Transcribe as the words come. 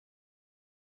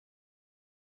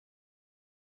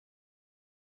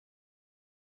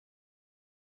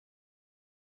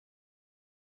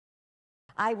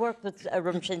I worked with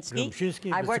Rumshinsky. Rumshinsky,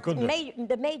 I worked Secunda.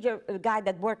 the major guy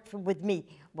that worked with me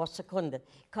was Secunda,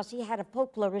 because he had a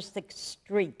folkloristic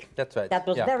streak. That's right. That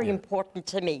was Yeah. very important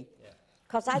to me,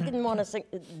 because I didn't want to sing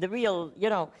the real, you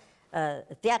know,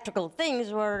 theatrical things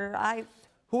where I.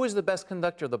 Who is the best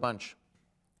conductor of the bunch?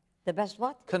 The best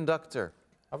what? Conductor.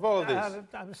 Of all these.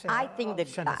 I think that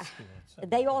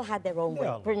they all had their own way.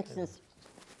 For instance,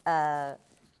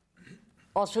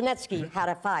 Olshanetsky had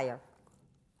a fire.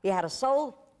 He had a soul.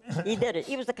 He did it.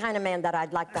 He was the kind of man that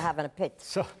I'd like to have in a pit.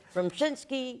 So,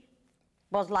 Rumshinsky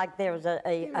was like there was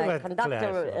a conductor,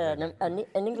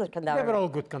 an English conductor. they were all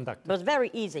good conductors. It was very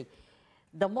easy.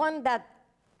 The one that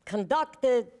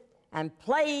conducted and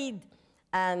played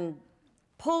and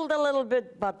pulled a little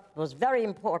bit, but was very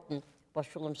important, was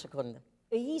Shulam Secunda.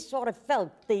 He sort of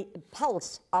felt the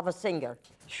pulse of a singer.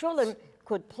 Shulam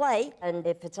could play, and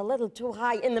if it's a little too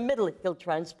high in the middle, he'll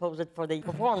transpose it for the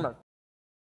performer.